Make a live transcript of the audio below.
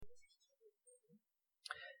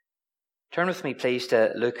Turn with me, please,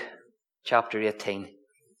 to Luke chapter 18.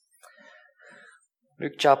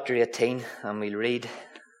 Luke chapter 18, and we'll read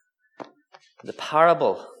the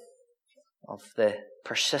parable of the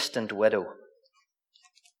persistent widow.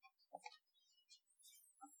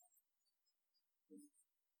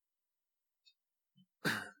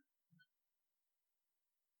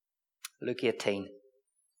 Luke 18,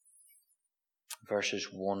 verses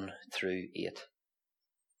 1 through 8.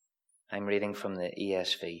 I'm reading from the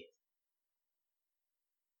ESV.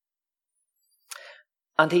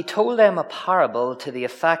 And he told them a parable to the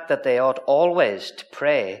effect that they ought always to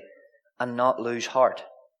pray and not lose heart.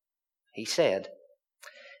 He said,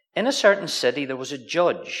 "In a certain city there was a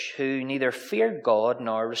judge who neither feared God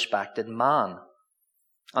nor respected man.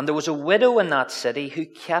 And there was a widow in that city who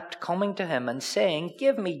kept coming to him and saying,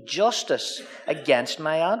 'Give me justice against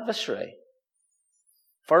my adversary.'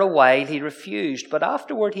 For a while he refused, but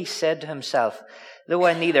afterward he said to himself, 'Though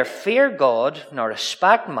I neither fear God nor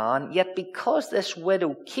respect man, yet because this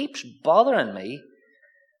widow keeps bothering me,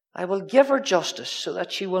 I will give her justice so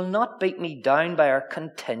that she will not beat me down by her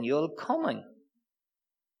continual coming.'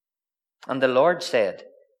 And the Lord said,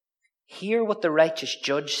 'Hear what the righteous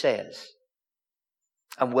judge says.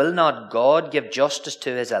 And will not God give justice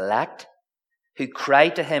to his elect, who cry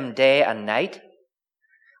to him day and night?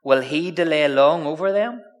 Will he delay long over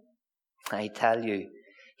them? I tell you,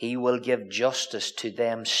 he will give justice to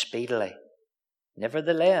them speedily.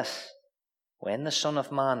 Nevertheless, when the Son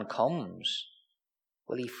of Man comes,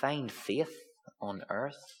 will he find faith on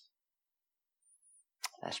earth?'"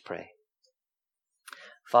 Let's pray.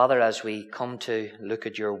 Father, as we come to look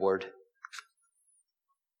at your word,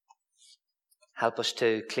 help us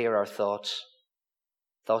to clear our thoughts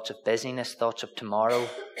of busyness, thoughts of tomorrow,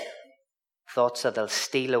 thoughts that will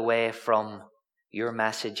steal away from your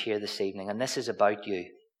message here this evening. And this is about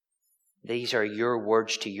you. These are your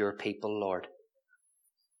words to your people, Lord.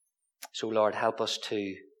 So, Lord, help us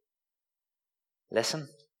to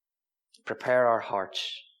listen, prepare our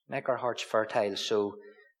hearts, make our hearts fertile so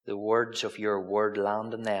the words of your word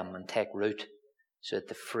land in them and take root so that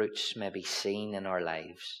the fruits may be seen in our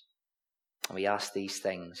lives. And we ask these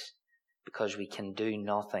things because we can do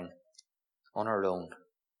nothing on our own.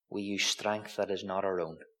 We use strength that is not our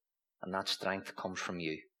own, and that strength comes from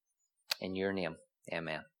you. In your name,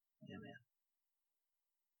 amen. Amen.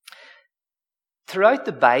 Throughout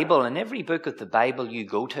the Bible, in every book of the Bible you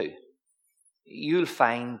go to, you'll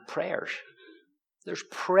find prayers. There's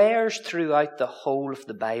prayers throughout the whole of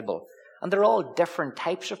the Bible, and they're all different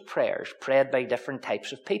types of prayers, prayed by different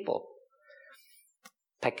types of people.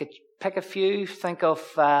 Pick a few. Think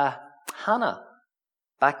of Hannah,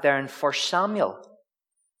 back there in 1 Samuel.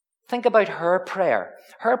 Think about her prayer.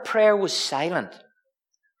 Her prayer was silent.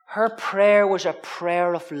 Her prayer was a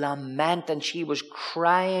prayer of lament, and she was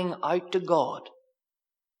crying out to God.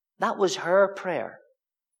 That was her prayer.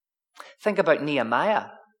 Think about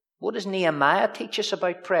Nehemiah. What does Nehemiah teach us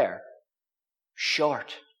about prayer?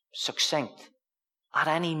 Short, succinct, at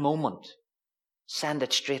any moment. Send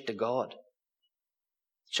it straight to God.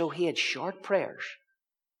 So he had short prayers.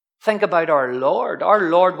 Think about our Lord. Our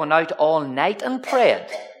Lord went out all night and prayed.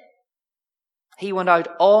 He went out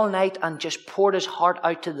all night and just poured his heart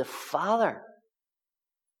out to the Father.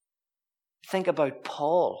 Think about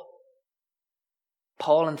Paul.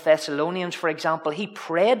 Paul in Thessalonians, for example, he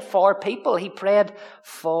prayed for people. He prayed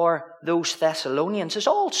for those Thessalonians. There's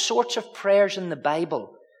all sorts of prayers in the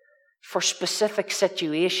Bible for specific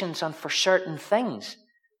situations and for certain things.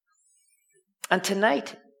 And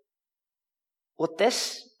tonight, what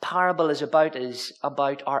this parable is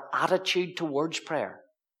about our attitude towards prayer.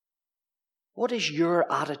 What is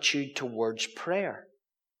your attitude towards prayer?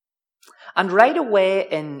 And right away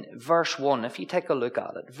in verse 1, if you take a look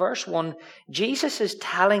at it, verse 1, Jesus is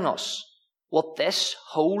telling us what this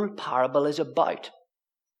whole parable is about.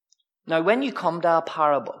 Now, when you come to a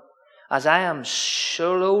parable, as I am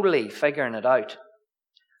slowly figuring it out,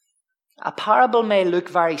 a parable may look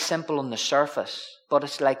very simple on the surface, but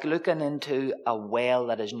it's like looking into a well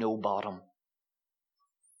that has no bottom.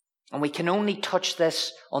 And we can only touch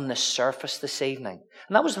this on the surface this evening.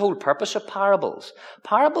 And that was the whole purpose of parables.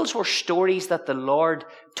 Parables were stories that the Lord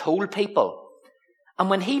told people. And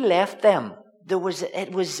when he left them, it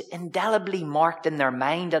was indelibly marked in their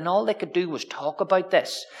mind, and all they could do was talk about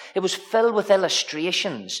this. It was filled with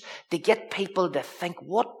illustrations to get people to think,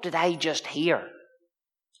 what did I just hear?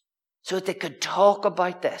 So that they could talk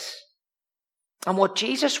about this. And what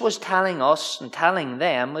Jesus was telling us and telling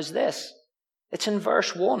them was this. It's in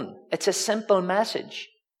verse 1. It's a simple message.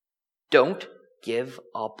 Don't give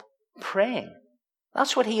up praying.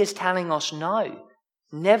 That's what he is telling us now.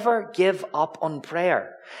 Never give up on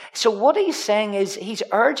prayer. So what he's saying is he's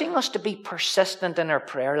urging us to be persistent in our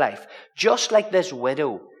prayer life, just like this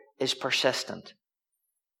widow is persistent.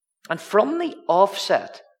 And from the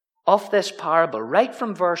offset of this parable, right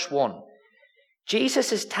from verse 1,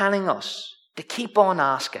 Jesus is telling us to keep on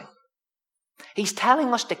asking. He's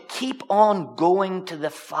telling us to keep on going to the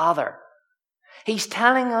Father. He's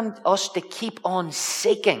telling us to keep on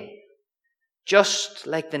seeking, just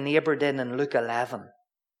like the neighbor did in Luke 11.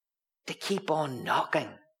 To keep on knocking.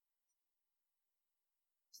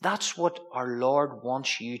 That's what our Lord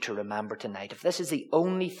wants you to remember tonight. If this is the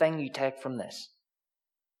only thing you take from this,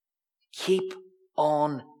 keep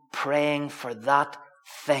on praying for that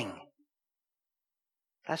thing.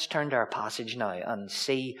 Let's turn to our passage now and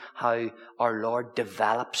see how our Lord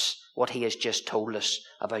develops what he has just told us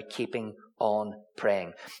about keeping on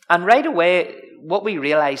praying. And right away, what we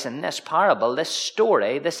realize in this parable, this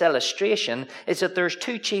story, this illustration, is that there's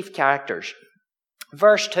two chief characters.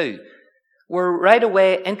 Verse 2, we're right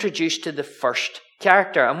away introduced to the first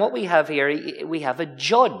character. And what we have here, we have a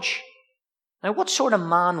judge. Now, what sort of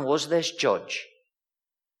man was this judge?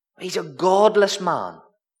 He's a godless man.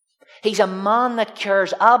 He's a man that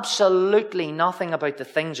cares absolutely nothing about the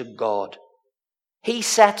things of God. He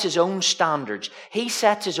sets his own standards. He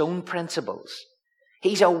sets his own principles.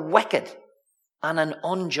 He's a wicked and an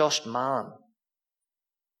unjust man.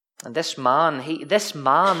 And this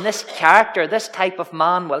character, this type of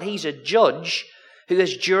man, well, he's a judge who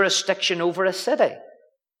has jurisdiction over a city.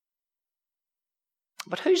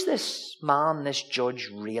 But who's this man, this judge,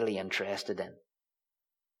 really interested in?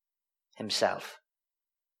 Himself.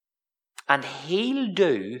 And he'll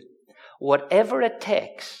do whatever it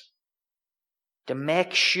takes to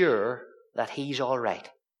make sure that he's all right.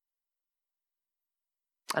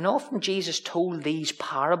 And often Jesus told these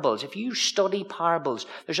parables. If you study parables,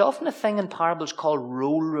 there's often a thing in parables called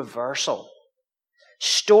role reversal.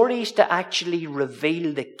 Stories to actually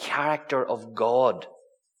reveal the character of God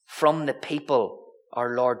from the people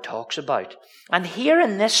our Lord talks about. And here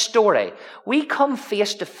in this story, we come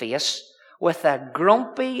face to face with a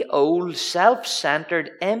grumpy, old, self-centered,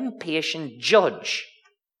 impatient judge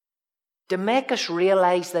to make us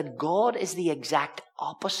realize that God is the exact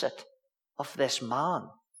opposite of this man.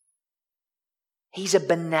 He's a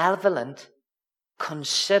benevolent,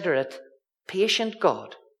 considerate, patient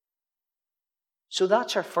God. So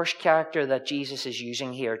that's our first character that Jesus is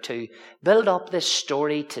using here to build up this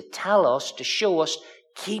story, to tell us, to show us,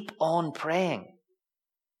 keep on praying.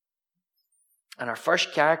 And our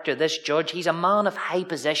first character, this judge, he's a man of high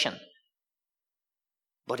position,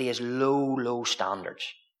 but he has low standards.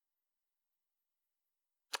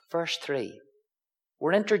 Verse 3,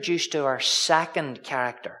 we're introduced to our second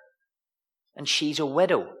character, and she's a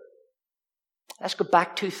widow. Let's go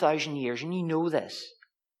back 2,000 years, and you know this.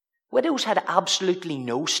 Widows had absolutely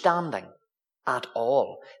no standing at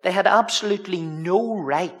all. They had absolutely no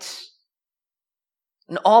rights.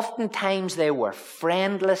 And oftentimes they were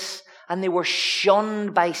friendless and they were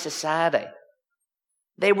shunned by society.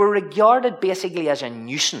 They were regarded basically as a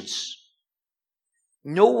nuisance.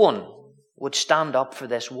 No one would stand up for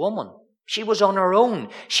this woman. She was on her own.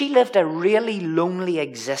 She lived a really lonely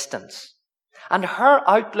existence. And her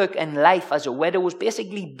outlook in life as a widow was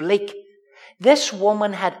basically bleak. This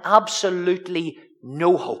woman had absolutely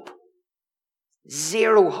no hope.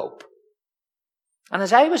 Zero hope. And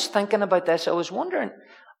as I was thinking about this, I was wondering,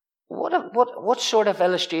 what sort of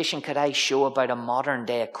illustration could I show about a modern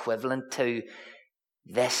day equivalent to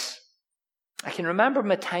this? I can remember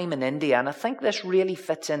my time in India, and I think this really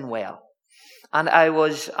fits in well. And I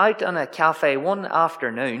was out in a cafe one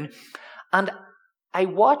afternoon, and I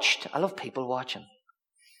love people watching,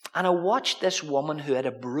 and I watched this woman who had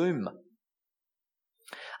a broom.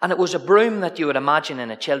 And it was a broom that you would imagine in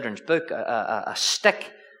a children's book, a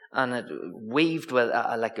stick, and it weaved with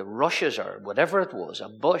like rushes or whatever it was, a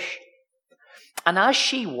bush. And as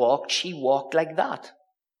she walked like that.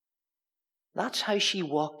 That's how she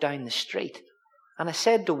walked down the street. And I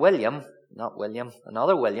said to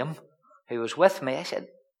another William, who was with me, I said,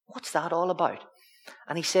 "What's that all about?"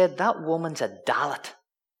 And he said, "That woman's a Dalit.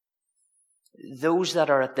 Those that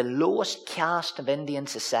are at the lowest caste of Indian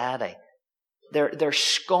society. They're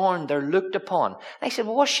scorned, they're looked upon." And I said,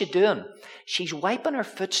 "Well, what's she doing?" "She's wiping her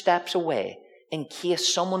footsteps away in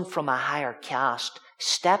case someone from a higher caste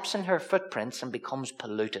steps in her footprints and becomes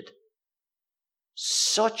polluted."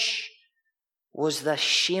 Such was the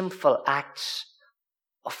shameful acts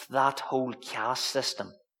of that whole caste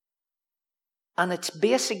system. And it's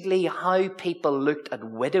basically how people looked at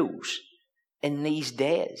widows in these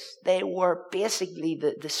days. They were basically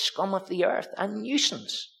the scum of the earth, a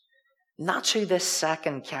nuisance. And that's who this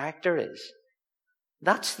second character is.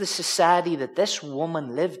 That's the society that this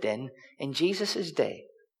woman lived in Jesus' day.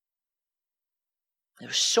 There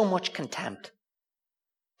was so much contempt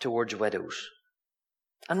towards widows.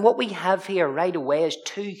 And what we have here right away is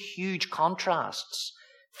two huge contrasts.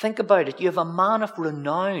 Think about it. You have a man of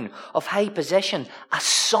renown, of high position, a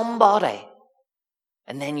somebody.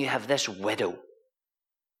 And then you have this widow,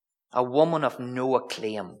 a woman of no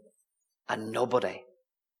acclaim, a nobody.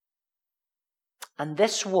 And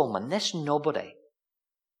this woman, this nobody,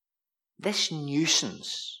 this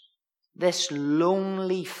nuisance, this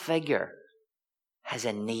lonely figure has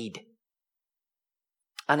a need.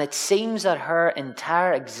 And it seems that her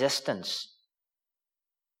entire existence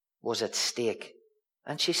was at stake.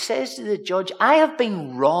 And she says to the judge, I have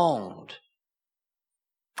been wronged.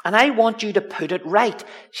 And I want you to put it right.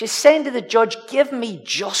 She's saying to the judge, give me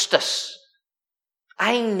justice.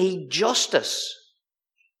 I need justice.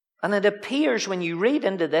 And it appears when you read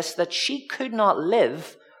into this that she could not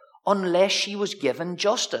live unless she was given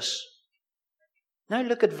justice. Now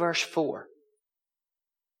look at verse 4.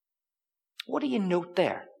 What do you note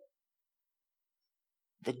there?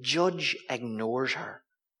 The judge ignores her.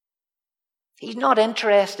 He's not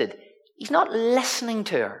interested. He's not listening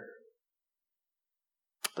to her.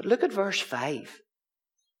 But look at verse 5.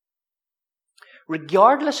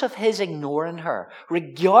 Regardless of his ignoring her,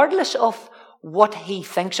 regardless of what he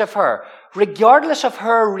thinks of her, regardless of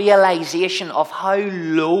her realization of how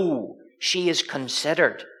low she is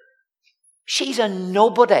considered, she's a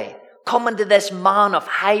nobody coming to this man of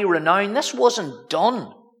high renown. This wasn't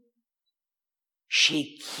done.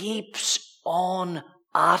 She keeps on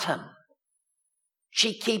at him.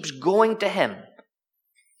 She keeps going to him.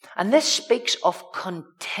 And this speaks of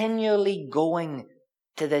continually going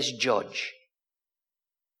to this judge.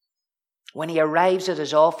 When he arrives at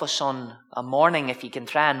his office on a morning, if you can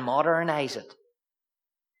try and modernize it,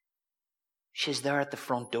 she's there at the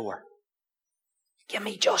front door. Give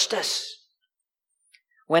me justice.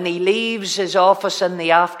 When he leaves his office in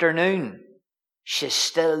the afternoon, she's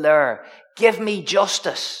still there. Give me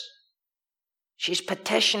justice. She's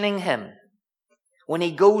petitioning him. When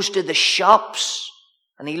he goes to the shops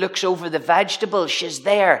and he looks over the vegetables, she's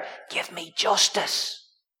there. Give me justice.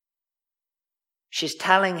 She's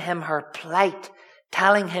telling him her plight,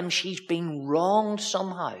 telling him she's been wronged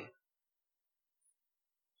somehow.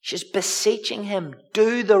 She's beseeching him,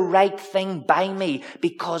 do the right thing by me,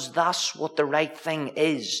 because that's what the right thing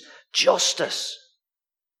is, justice.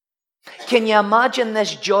 Can you imagine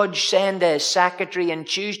this judge saying to his secretary on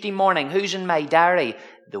Tuesday morning, who's in my diary?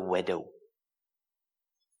 The widow.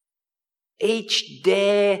 Each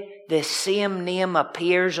day the same name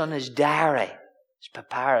appears on his diary. It's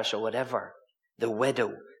Papyrus or whatever. The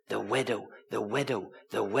widow, the widow, the widow,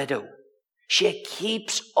 the widow. She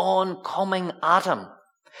keeps on coming at him.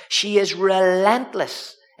 She is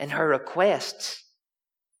relentless in her requests.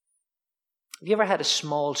 Have you ever had a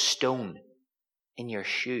small stone in your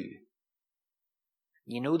shoe?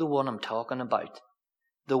 You know the one I'm talking about.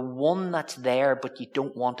 The one that's there, but you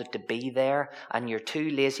don't want it to be there, and you're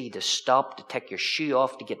too lazy to stop to take your shoe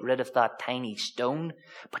off to get rid of that tiny stone,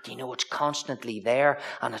 but you know it's constantly there,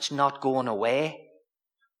 and it's not going away.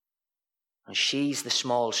 And she's the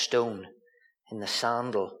small stone in the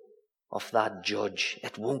sandal of that judge.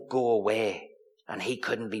 It won't go away, and he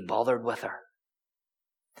couldn't be bothered with her.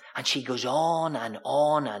 And she goes on and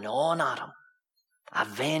on and on at him.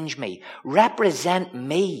 Avenge me. Represent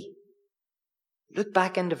me. Look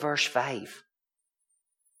back into verse 5.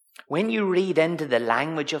 When you read into the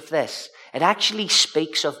language of this, it actually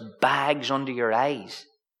speaks of bags under your eyes.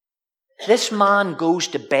 This man goes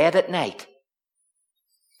to bed at night.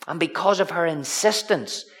 And because of her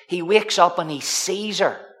insistence, he wakes up and he sees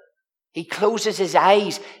her. He closes his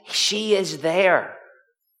eyes. She is there.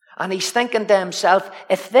 And he's thinking to himself,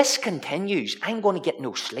 if this continues, I'm going to get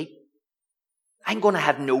no sleep. I'm going to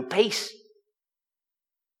have no peace.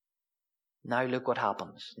 Now look what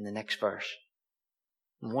happens in the next verse.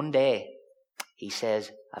 One day, he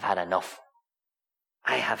says, I've had enough.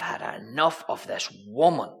 I have had enough of this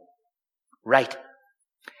woman. Right.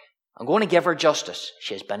 I'm going to give her justice.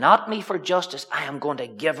 She has been at me for justice. I am going to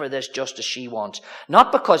give her this justice she wants.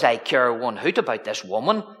 Not because I care one hoot about this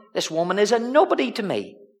woman. This woman is a nobody to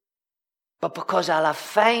me. But because I'll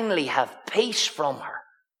finally have peace from her.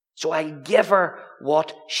 So I give her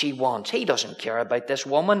what she wants. He doesn't care about this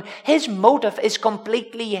woman. His motive is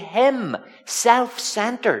completely him,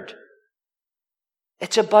 self-centered.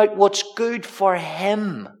 It's about what's good for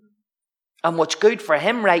him. And what's good for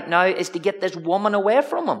him right now is to get this woman away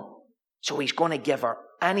from him. So he's going to give her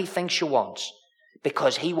anything she wants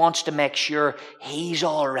because he wants to make sure he's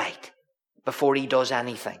all right. before he does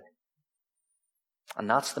anything. And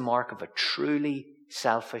that's the mark of a truly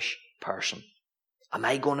selfish person. Am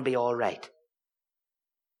I going to be all right?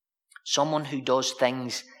 Someone who does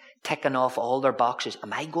things ticking off all their boxes.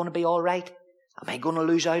 Am I going to be all right? Am I going to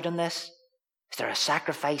lose out on this? Is there a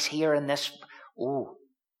sacrifice here in this? Oh,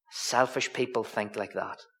 selfish people think like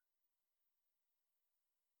that.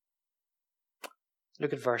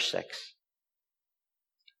 Look at verse 6.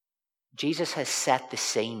 Jesus has set the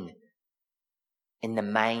scene in the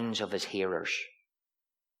minds of his hearers.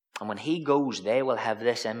 And when he goes, they will have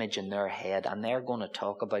this image in their head, and they're going to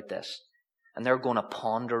talk about this. And they're going to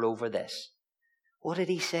ponder over this. What did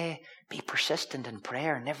he say? Be persistent in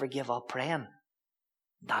prayer. Never give up praying.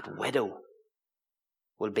 That widow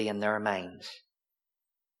will be in their minds.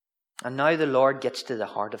 And now the Lord gets to the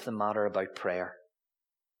heart of the matter about prayer.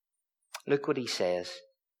 Look what he says.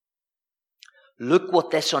 Look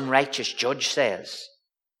what this unrighteous judge says.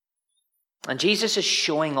 And Jesus is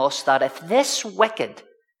showing us that if this wicked,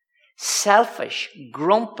 selfish,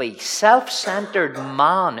 grumpy, self-centered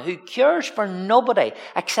man who cares for nobody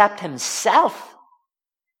except himself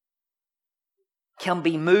can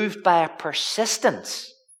be moved by a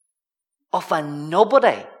persistence of a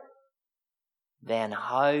nobody, then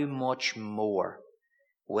how much more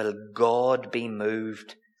will God be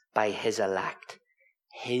moved by his elect,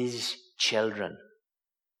 his children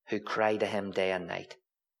who cry to him day and night?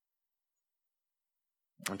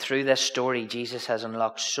 And through this story, Jesus has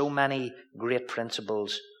unlocked so many great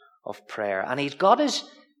principles of prayer. And he's got his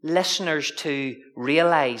listeners to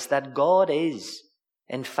realize that God is,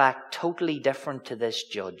 in fact, totally different to this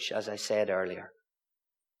judge, as I said earlier.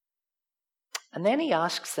 And then he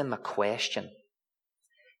asks them a question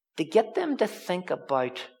to get them to think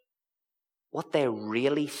about what they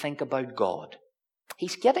really think about God.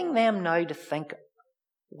 He's getting them now to think,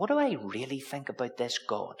 what do I really think about this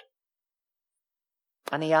God?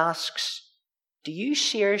 And he asks, do you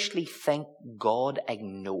seriously think God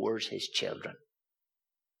ignores his children?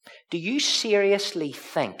 Do you seriously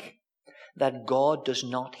think that God does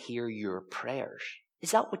not hear your prayers?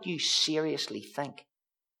 Is that what you seriously think?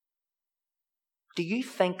 Do you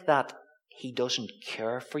think that he doesn't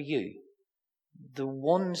care for you? The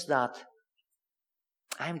ones that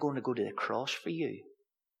I'm going to go to the cross for you.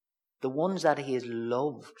 The ones that he has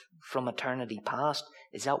loved from eternity past.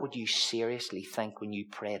 Is that what you seriously think when you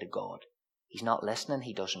pray to God? He's not listening.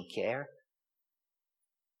 He doesn't care.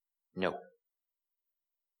 No.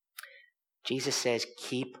 Jesus says,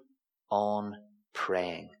 keep on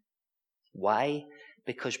praying. Why?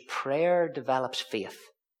 Because prayer develops faith.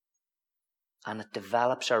 And it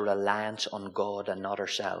develops our reliance on God and not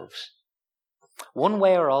ourselves. One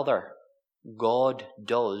way or other, God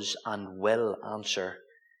does and will answer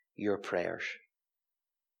your prayers.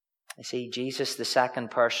 You see, Jesus, the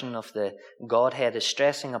second person of the Godhead, is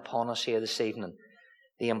stressing upon us here this evening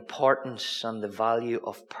the importance and the value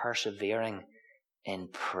of persevering in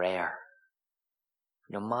prayer,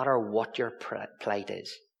 no matter what your plight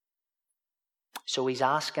is. So he's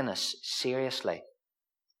asking us seriously,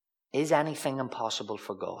 is anything impossible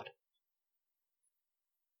for God?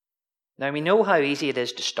 Now, we know how easy it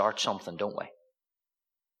is to start something, don't we?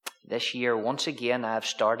 This year, once again, I have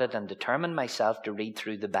started and determined myself to read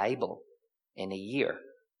through the Bible in a year.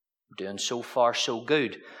 I'm doing so far so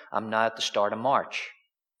good. I'm now at the start of March.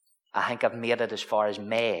 I think I've made it as far as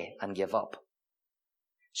May and give up.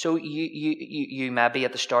 So you may be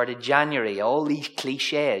at the start of January, all these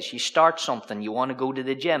cliches. You start something, you want to go to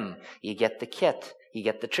the gym. You get the kit, you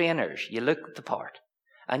get the trainers, you look the part,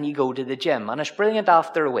 and you go to the gym. And it's brilliant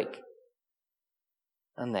after a week.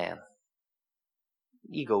 And then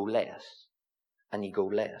you go less, and you go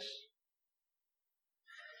less.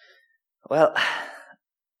 Well,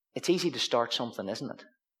 it's easy to start something, isn't it?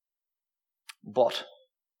 But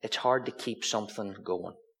it's hard to keep something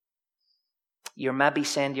going. You're maybe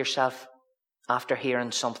saying to yourself, after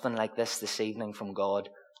hearing something like this evening from God,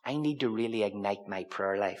 I need to really ignite my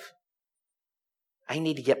prayer life. I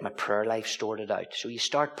need to get my prayer life sorted out. So you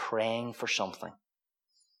start praying for something.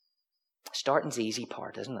 Starting's the easy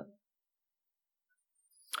part, isn't it?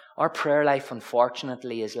 Our prayer life,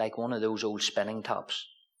 unfortunately, is like one of those old spinning tops.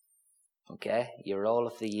 Okay? You're all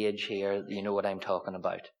of the age here, you know what I'm talking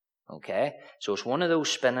about. Okay? So it's one of those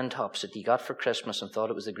spinning tops that you got for Christmas and thought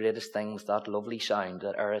it was the greatest thing with that lovely sound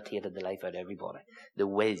that irritated the life out of everybody. The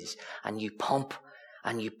whiz. And you pump,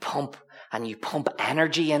 and you pump, and you pump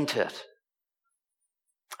energy into it.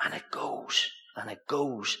 And it goes, and it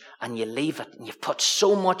goes, and you leave it, and you've put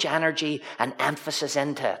so much energy and emphasis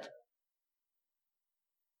into it.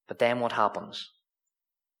 But then what happens?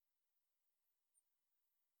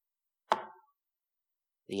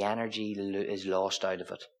 the energy is lost out of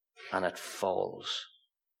it and it falls.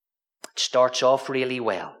 It starts off really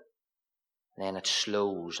well. Then it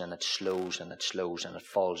slows and it slows and it slows and it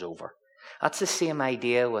falls over. That's the same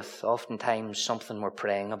idea with oftentimes something we're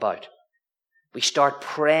praying about. We start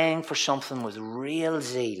praying for something with real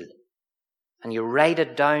zeal. And you write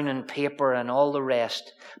it down on paper and all the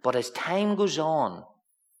rest. But as time goes on,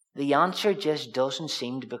 the answer just doesn't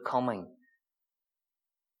seem to be coming.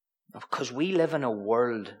 Because we live in a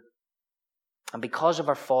world, and because of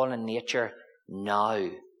our fallen nature, now,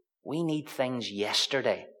 we need things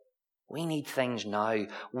yesterday. We need things now.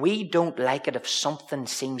 We don't like it if something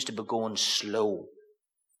seems to be going slow.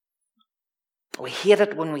 We hate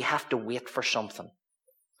it when we have to wait for something.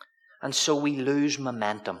 And so we lose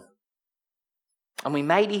momentum. And we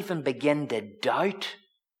might even begin to doubt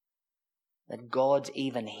that God's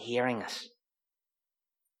even hearing us.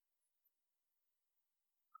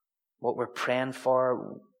 What we're praying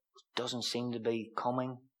for doesn't seem to be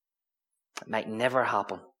coming. It might never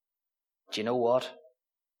happen. Do you know what?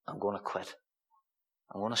 I'm going to quit.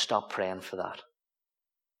 I'm going to stop praying for that.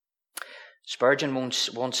 Spurgeon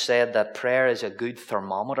once said that prayer is a good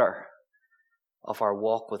thermometer of our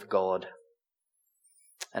walk with God.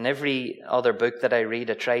 And every other book that I read,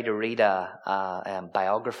 I try to read a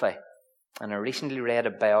biography. And I recently read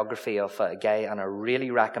a biography of a guy, and I really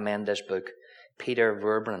recommend this book, Peter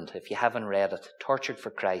Verbrand. If you haven't read it, Tortured for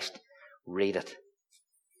Christ, read it.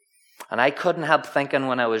 And I couldn't help thinking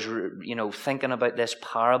when I was, thinking about this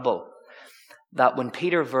parable, that when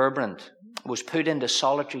Peter Verbrand was put into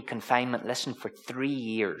solitary confinement, listen, for 3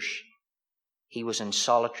 years, he was in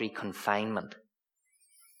solitary confinement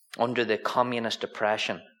under the communist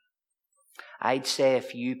oppression. I'd say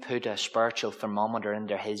if you put a spiritual thermometer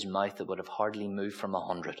into his mouth, it would have hardly moved from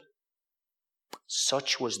 100.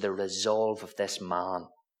 Such was the resolve of this man.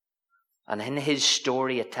 And in his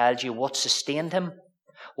story, it tells you what sustained him,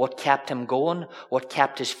 what kept him going, what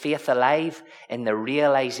kept his faith alive, in the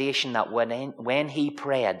realization that when he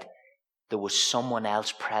prayed, there was someone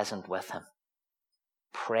else present with him.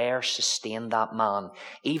 Prayer sustained that man.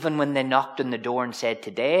 Even when they knocked on the door and said,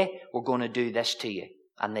 today we're going to do this to you.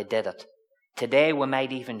 And they did it. Today we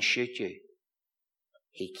might even shoot you.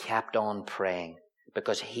 He kept on praying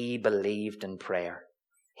because he believed in prayer.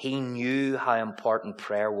 He knew how important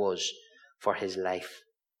prayer was for his life.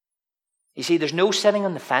 You see, there's no sitting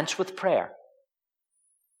on the fence with prayer.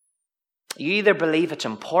 You either believe it's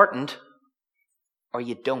important or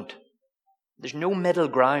you don't. There's no middle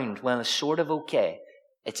ground when it's sort of okay.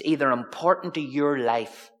 It's either important to your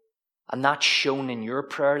life and that's shown in your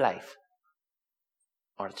prayer life,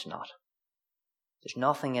 or it's not. There's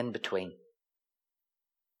nothing in between.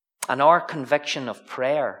 And our conviction of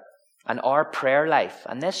prayer and our prayer life,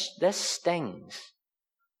 and this stings.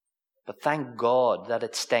 But thank God that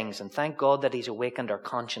it stings, and thank God that He's awakened our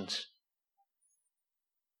conscience.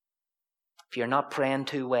 If you're not praying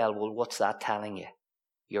too well, what's that telling you?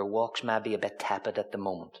 Your walk's maybe a bit tepid at the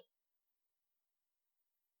moment.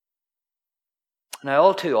 Now,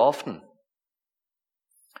 all too often,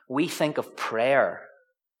 we think of prayer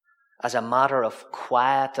as a matter of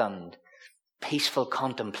quiet and peaceful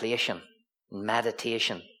contemplation and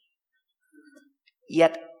meditation.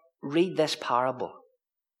 Yet, read this parable.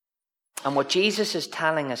 And what Jesus is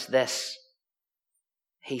telling us this,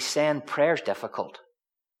 He's saying prayer's difficult.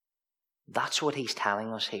 That's what He's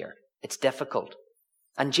telling us here. It's difficult.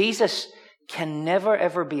 And Jesus can never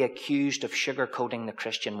ever be accused of sugarcoating the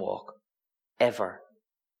Christian walk. Ever.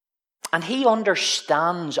 And He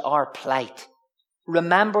understands our plight.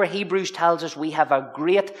 Remember, Hebrews tells us we have a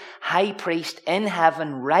great high priest in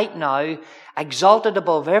heaven right now, exalted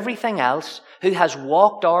above everything else, who has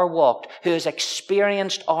walked our walk, who has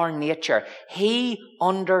experienced our nature. He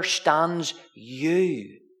understands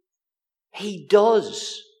you. He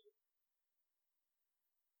does.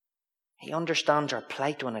 He understands our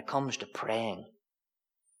plight when it comes to praying.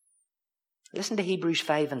 Listen to Hebrews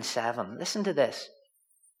 5 and 7. Listen to this.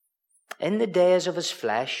 In the days of His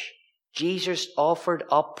flesh, Jesus offered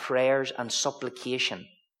up prayers and supplication.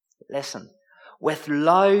 Listen. With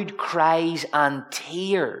loud cries and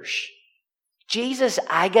tears. Jesus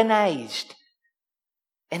agonized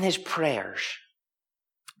in His prayers.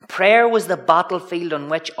 Prayer was the battlefield on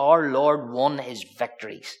which our Lord won His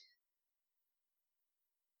victories.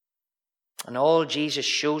 And all Jesus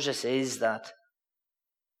shows us is that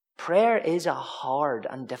prayer is a hard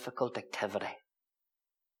and difficult activity.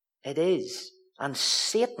 It is. And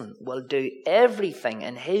Satan will do everything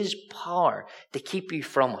in his power to keep you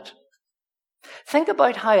from it. Think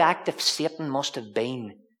about how active Satan must have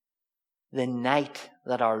been the night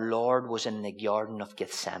that our Lord was in the Garden of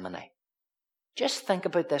Gethsemane. Just think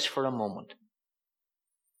about this for a moment.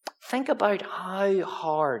 Think about how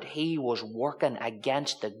hard he was working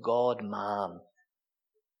against the God-man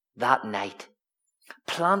that night,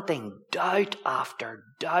 planting doubt after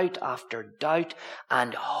doubt after doubt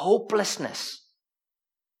and hopelessness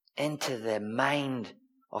into the mind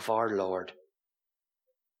of our Lord.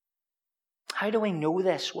 How do we know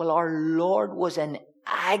this? Well, our Lord was in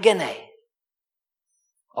agony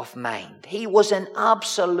of mind. He was in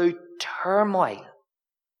absolute turmoil.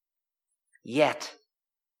 Yet,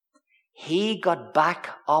 he got back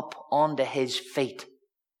up onto his feet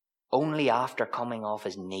only after coming off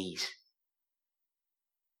his knees.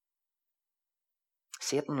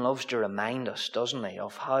 Satan loves to remind us, doesn't he,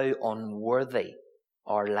 of how unworthy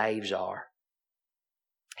our lives are.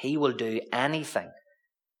 He will do anything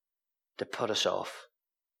to put us off.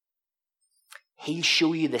 He'll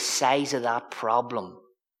show you the size of that problem,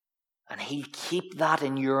 and he'll keep that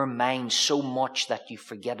in your mind so much that you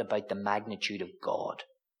forget about the magnitude of God.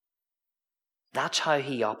 That's how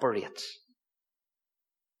he operates.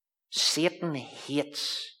 Satan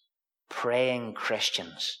hates praying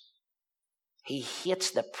Christians. He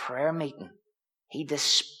hates the prayer meeting. He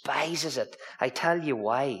despises it. I tell you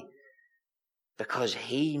why. Because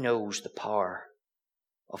he knows the power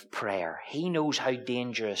of prayer. He knows how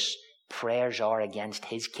dangerous prayers are against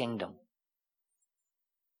his kingdom.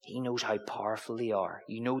 He knows how powerful they are.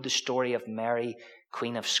 You know the story of Mary,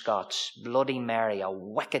 Queen of Scots. Bloody Mary, a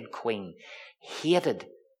wicked queen, hated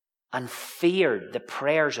and feared the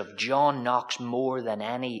prayers of John Knox more than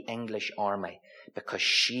any English army because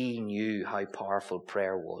she knew how powerful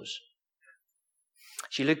prayer was.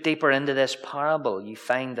 As you look deeper into this parable, you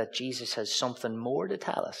find that Jesus has something more to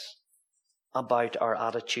tell us about our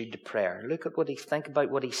attitude to prayer. Think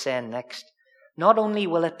about what he's saying next. Not only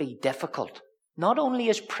will it be difficult, not only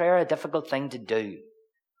is prayer a difficult thing to do,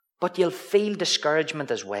 but you'll feel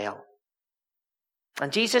discouragement as well.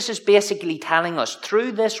 And Jesus is basically telling us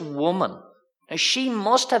through this woman, now she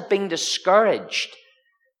must have been discouraged,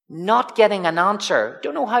 not getting an answer.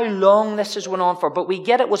 Don't know how long this has went on for, but we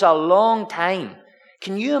get it was a long time.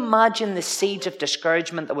 Can you imagine the seeds of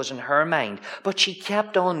discouragement that was in her mind? But she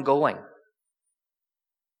kept on going.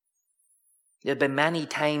 There'll be many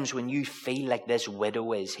times when you feel like this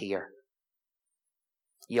widow is here.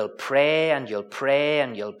 You'll pray and you'll pray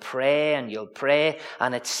and you'll pray and you'll pray,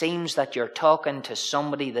 and it seems that you're talking to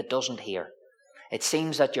somebody that doesn't hear. It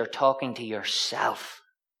seems that you're talking to yourself.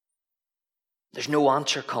 There's no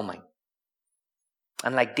answer coming.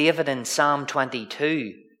 And like David in Psalm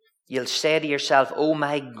 22, you'll say to yourself, "Oh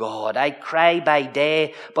my God, I cry by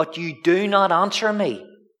day, but you do not answer me.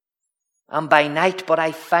 And by night, but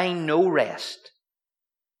I find no rest."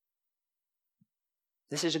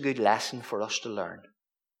 This is a good lesson for us to learn.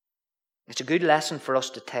 It's a good lesson for us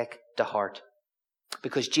to take to heart.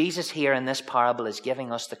 Because Jesus here in this parable is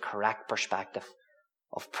giving us the correct perspective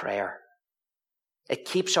of prayer. It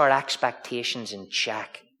keeps our expectations in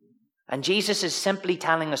check. And Jesus is simply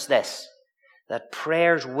telling us this, that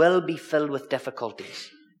prayers will be filled with difficulties,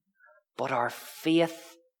 but our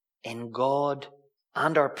faith in God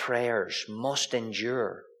and our prayers must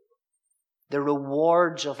endure. The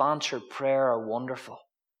rewards of answered prayer are wonderful.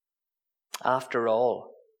 After all,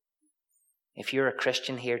 if you're a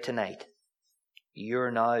Christian here tonight,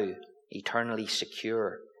 you're now eternally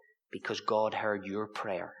secure because God heard your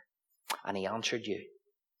prayer and he answered you.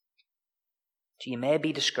 So you may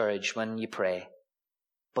be discouraged when you pray,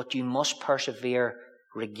 but you must persevere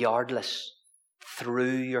regardless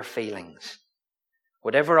through your feelings.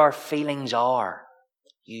 Whatever our feelings are,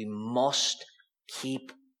 you must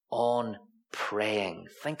keep on praying.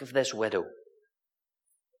 Think of this widow.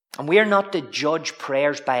 And we are not to judge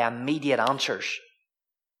prayers by immediate answers.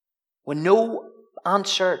 When no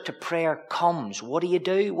answer to prayer comes, what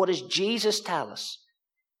do? What does Jesus tell us?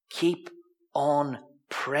 Keep on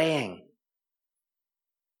praying.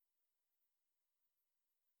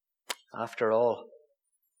 After all,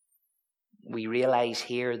 we realize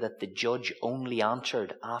here that the judge only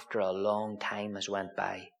answered after a long time has went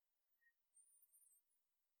by.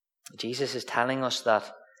 Jesus is telling us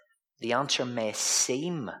that the answer may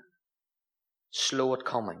seem slow at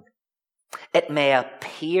coming. It may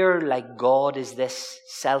appear like God is this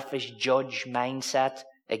selfish judge mindset,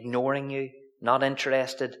 ignoring you, not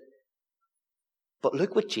interested. But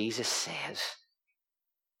look what Jesus says.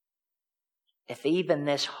 If even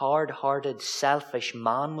this hard-hearted, selfish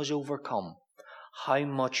man was overcome, how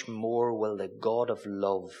much more will the God of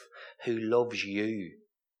love, who loves you,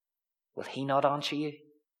 will he not answer you?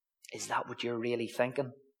 Is that what you're really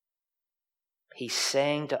thinking? He's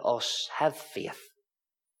saying to us, have faith.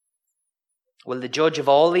 Will the judge of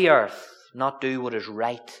all the earth not do what is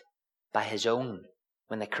right by his own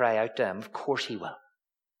when they cry out to him? Of course he will.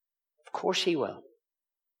 Of course he will.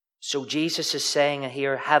 So Jesus is saying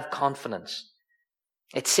here, have confidence.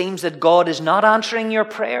 It seems that God is not answering your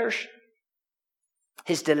prayers.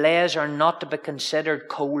 His delays are not to be considered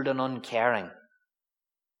cold and uncaring.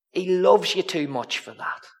 He loves you too much for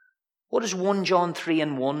that. What does 1 John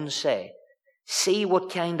 3:1 say? See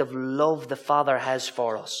what kind of love the Father has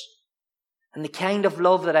for us. And the kind of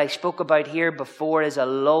love that I spoke about here before is a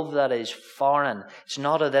love that is foreign. It's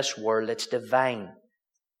not of this world, it's divine.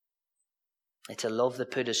 It's a love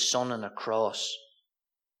that put his Son on a cross.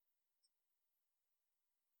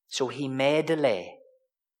 So he may delay.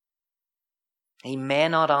 He may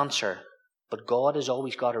not answer, but God has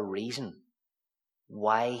always got a reason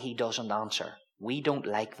why he doesn't answer. We don't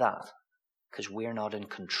like that because we're not in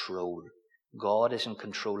control. God is in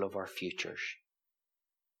control of our futures.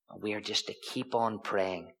 We are just to keep on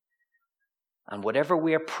praying. And whatever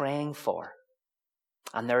we're praying for,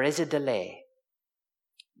 and there is a delay,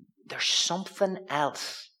 there's something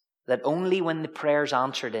else that only when the prayer's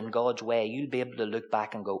answered in God's way, you'll be able to look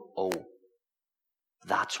back and go, oh,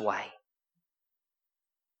 that's why.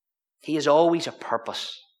 He has always a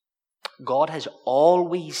purpose. God has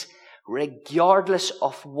always, regardless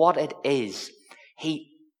of what it is, he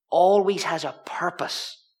always has a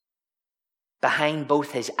purpose behind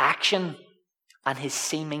both his action and his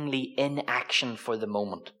seemingly inaction for the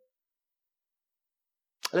moment.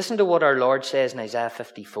 Listen to what our Lord says in Isaiah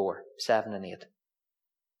 54, 7 and 8.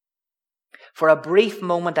 For a brief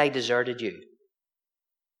moment I deserted you,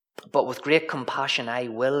 but with great compassion I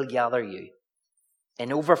will gather you.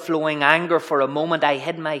 In overflowing anger for a moment I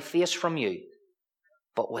hid my face from you,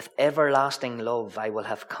 but with everlasting love I will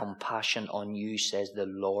have compassion on you, says the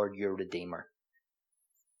Lord your Redeemer.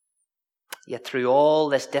 Yet through all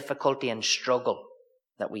this difficulty and struggle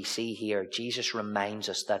that we see here, Jesus reminds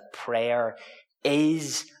us that prayer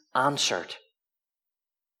is answered.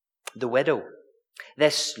 The widow,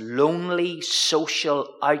 this lonely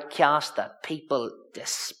social outcast that people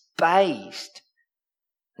despised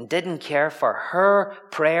and didn't care for, her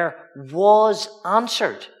prayer was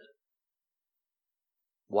answered.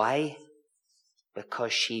 Why?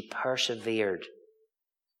 Because she persevered,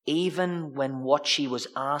 even when what she was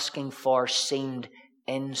asking for seemed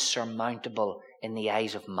insurmountable in the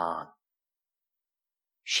eyes of man.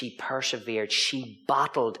 She persevered. She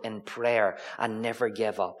battled in prayer and never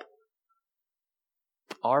gave up.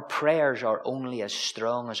 Our prayers are only as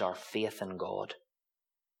strong as our faith in God.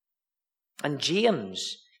 And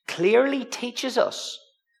James clearly teaches us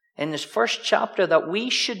in this first chapter that we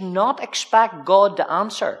should not expect God to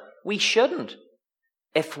answer. We shouldn't,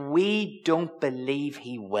 if we don't believe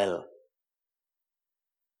he will.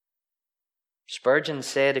 Spurgeon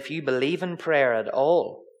said, if you believe in prayer at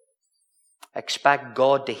all, expect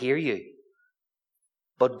God to hear you.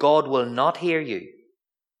 But God will not hear you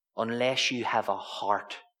unless you have a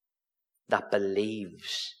heart that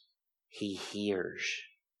believes he hears.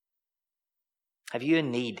 Have you a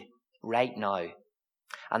need right now?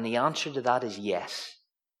 And the answer to that is yes,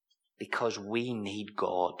 because we need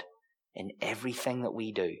God in everything that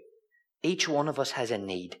we do. Each one of us has a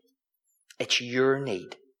need. It's your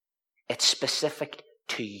need. It's specific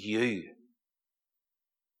to you.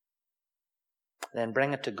 Then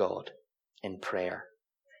bring it to God in prayer,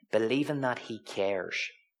 believing that he cares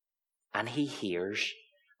and he hears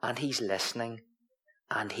and he's listening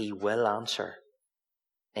and he will answer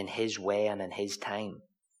in his way and in his time.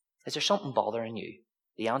 Is there something bothering you?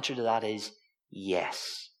 The answer to that is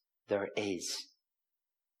yes, there is.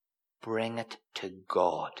 Bring it to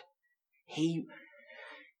God. He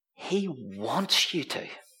wants you to.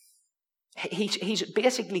 He's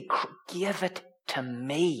basically, give it to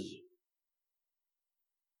me.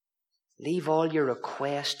 Leave all your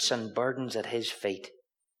requests and burdens at his feet.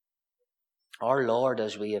 Our Lord,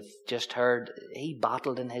 as we have just heard, he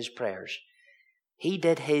battled in his prayers. He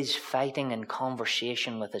did his fighting in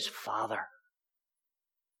conversation with his Father.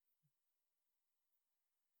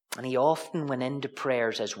 And he often went into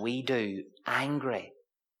prayers, as we do, angry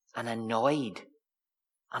and annoyed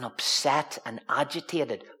and upset and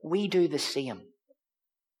agitated. We do the same.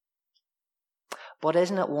 But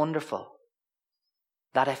isn't it wonderful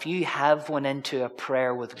that if you have went into a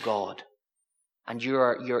prayer with God and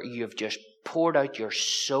you've just poured out your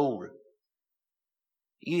soul,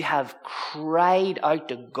 you have cried out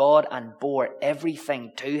to God and bore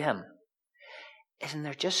everything to him, isn't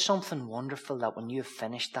there just something wonderful that when you've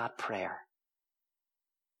finished that prayer,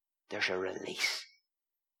 there's a release?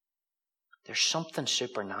 There's something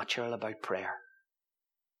supernatural about prayer.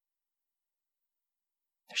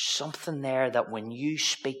 There's something there that when you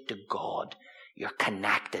speak to God, you're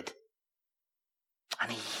connected. And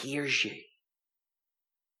He hears you.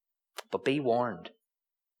 But be warned,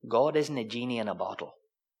 God isn't a genie in a bottle.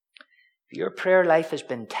 If your prayer life has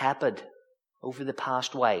been tepid over the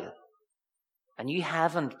past while, and you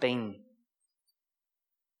haven't been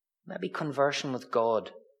maybe conversing with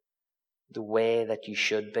God the way that you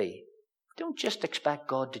should be, don't just expect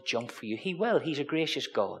God to jump for you. He will. He's a gracious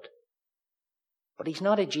God. But He's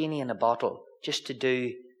not a genie in a bottle just to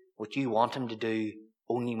do what you want Him to do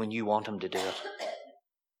only when you want Him to do it.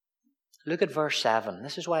 Look at verse 7.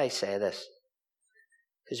 This is why I say this.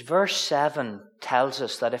 Because verse 7 tells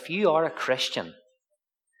us that if you are a Christian,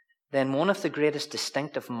 then one of the greatest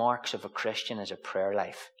distinctive marks of a Christian is a prayer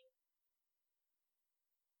life.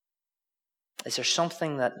 Is there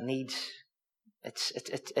something that needs...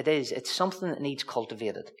 It's something that needs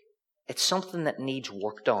cultivated. It's something that needs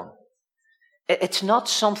worked on. It's not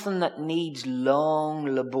something that needs long,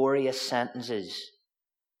 laborious sentences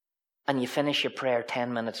and you finish your prayer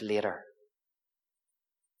 10 minutes later.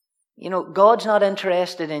 You know, God's not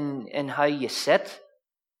interested in how you sit.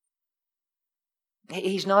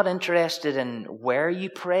 He's not interested in where you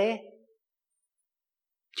pray.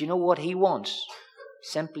 Do you know what He wants?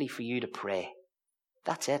 Simply for you to pray.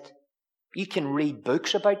 That's it. You can read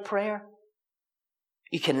books about prayer.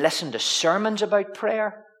 You can listen to sermons about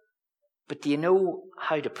prayer. But do you know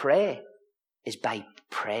how to pray? Is by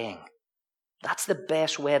praying. That's the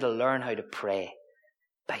best way to learn how to pray.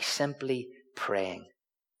 By simply praying.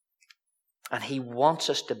 And He wants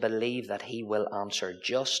us to believe that He will answer,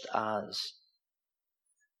 just as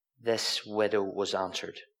this widow was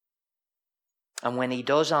answered. And when He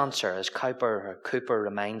does answer, as Cooper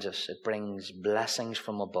reminds us, it brings blessings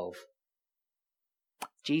from above.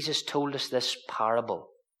 Jesus told us this parable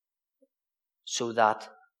so that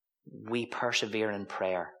we persevere in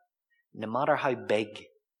prayer. No matter how big,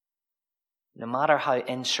 no matter how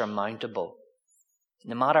insurmountable,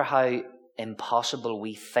 no matter how impossible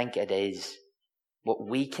we think it is, what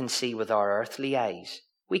we can see with our earthly eyes,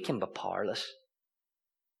 we can be powerless.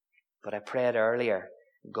 But I prayed earlier,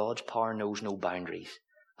 God's power knows no boundaries.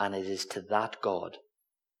 And it is to that God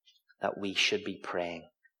that we should be praying.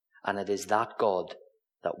 And it is that God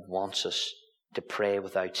that wants us to pray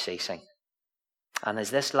without ceasing. And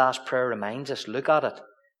as this last prayer reminds us, look at it.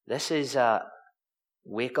 This is a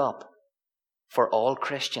wake up for all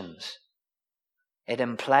Christians. It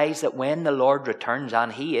implies that when the Lord returns,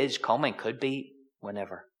 and He is coming, could be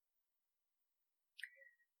whenever,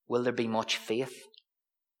 will there be much faith?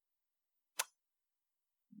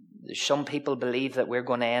 Some people believe that we're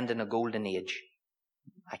going to end in a golden age.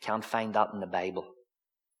 I can't find that in the Bible.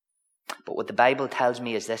 But what the Bible tells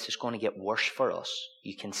me is this is going to get worse for us.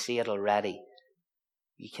 You can see it already.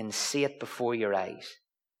 You can see it before your eyes.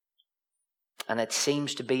 And it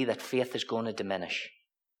seems to be that faith is going to diminish.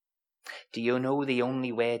 Do you know the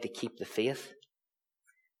only way to keep the faith?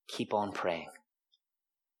 Keep on praying.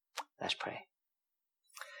 Let's pray.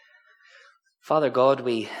 Father God,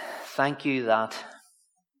 we thank You that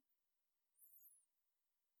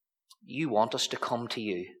You want us to come to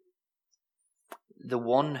You, the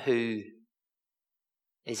one who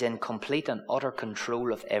is in complete and utter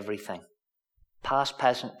control of everything, past,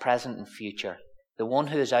 present and future, the one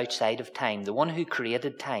who is outside of time, the one who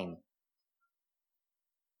created time,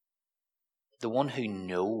 the one who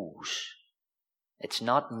knows. It's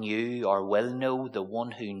not new or will know, the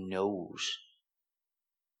one who knows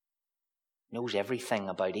everything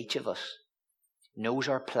about each of us, knows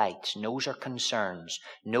our plights, knows our concerns,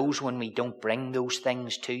 knows when we don't bring those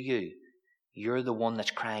things to You. You're the one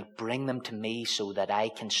that's crying, bring them to Me so that I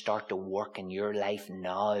can start to work in your life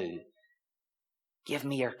now. Give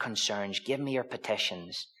me your concerns, give me your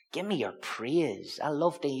petitions, give me your praise. I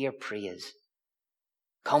love to hear praise.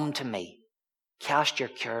 Come to Me, cast your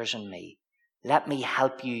cares on Me. Let Me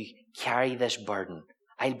help you carry this burden.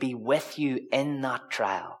 I'll be with you in that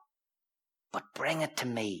trial. But bring it to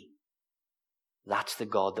Me. That's the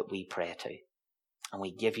God that we pray to. And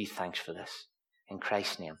we give You thanks for this. In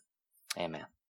Christ's name, amen.